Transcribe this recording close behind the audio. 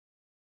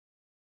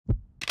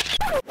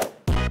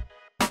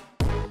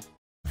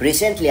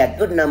Recently, a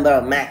good number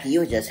of Mac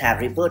users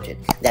have reported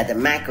that the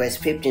macOS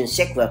 15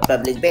 Sequoia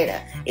public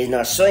beta is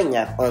not showing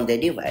up on their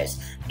device.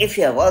 If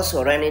you have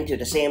also run into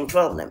the same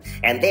problem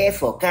and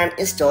therefore can't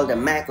install the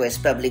macOS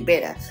public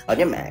beta on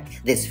your Mac,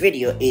 this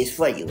video is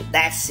for you.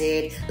 That's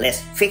it, let's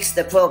fix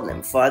the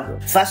problem for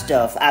good. First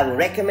off, I would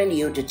recommend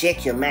you to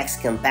check your Mac's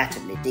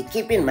compatibility.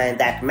 Keep in mind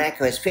that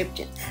macOS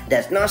 15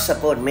 does not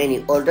support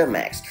many older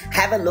Macs.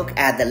 Have a look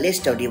at the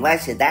list of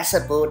devices that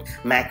support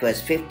macOS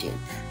 15.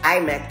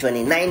 iMac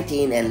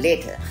 2019 and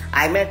later,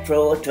 iMac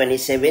Pro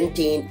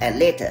 2017 and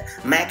later,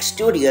 Mac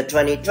Studio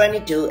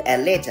 2022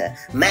 and later,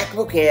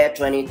 MacBook Air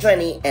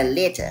 2020 and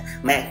later,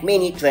 Mac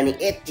Mini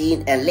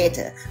 2018 and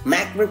later,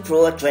 MacBook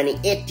Pro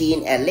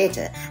 2018 and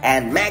later,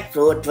 and Mac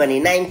Pro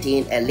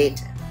 2019 and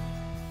later.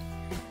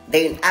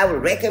 Then I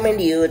would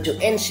recommend you to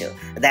ensure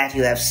that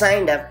you have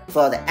signed up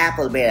for the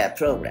Apple Beta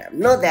program.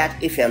 Note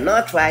that if you have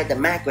not tried the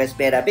macOS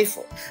Beta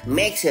before,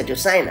 make sure to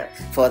sign up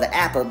for the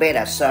Apple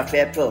Beta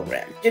software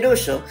program. To do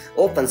so,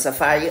 open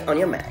Safari on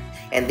your Mac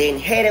and then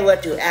head over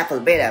to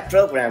Apple Beta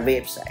program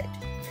website.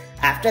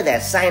 After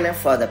that, sign up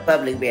for the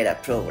public beta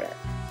program.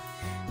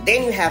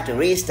 Then you have to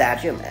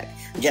restart your Mac.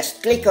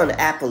 Just click on the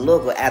Apple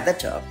logo at the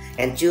top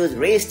and choose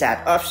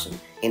Restart option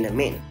in the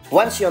menu.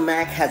 Once your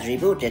Mac has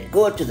rebooted,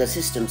 go to the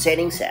System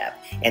Settings app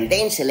and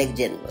then select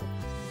General.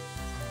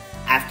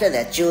 After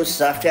that, choose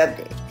Software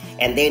Update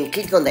and then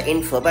click on the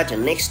Info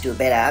button next to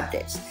Beta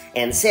Updates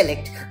and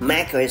select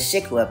macOS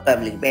Sequoia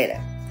Public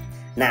Beta.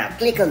 Now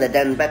click on the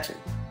Done button.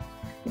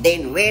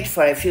 Then wait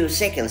for a few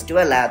seconds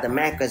to allow the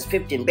macOS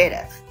 15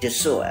 Beta to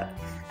show up.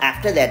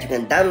 After that, you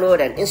can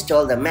download and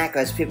install the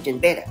macOS 15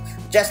 Beta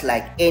just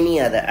like any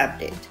other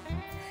update.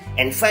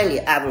 And finally,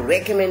 I would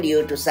recommend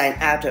you to sign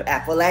out of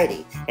Apple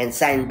ID and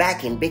sign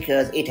back in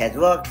because it has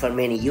worked for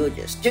many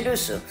users. To do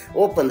so,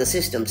 open the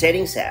System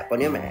Settings app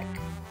on your Mac.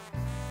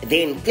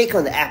 Then click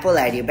on the Apple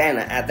ID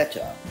banner at the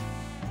top.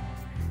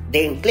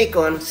 Then click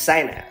on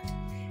Sign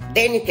Out.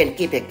 Then you can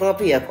keep a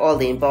copy of all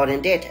the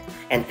important data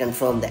and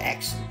confirm the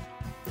action.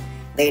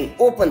 Then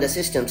open the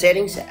System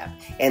Settings app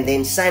and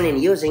then sign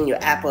in using your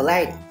Apple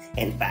ID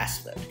and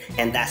password.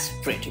 And that's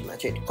pretty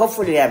much it.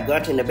 Hopefully you have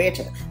gotten a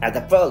better at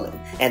the problem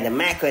and the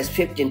macOS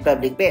 15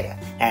 public beta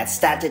has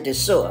started to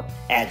show up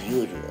as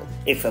usual.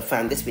 If you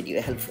found this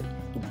video helpful,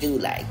 do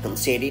like and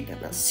share it,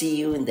 and I'll see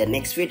you in the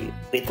next video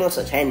with more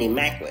such handy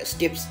macOS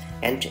tips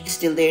and tricks.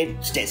 Till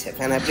then, stay safe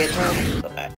and have a great time.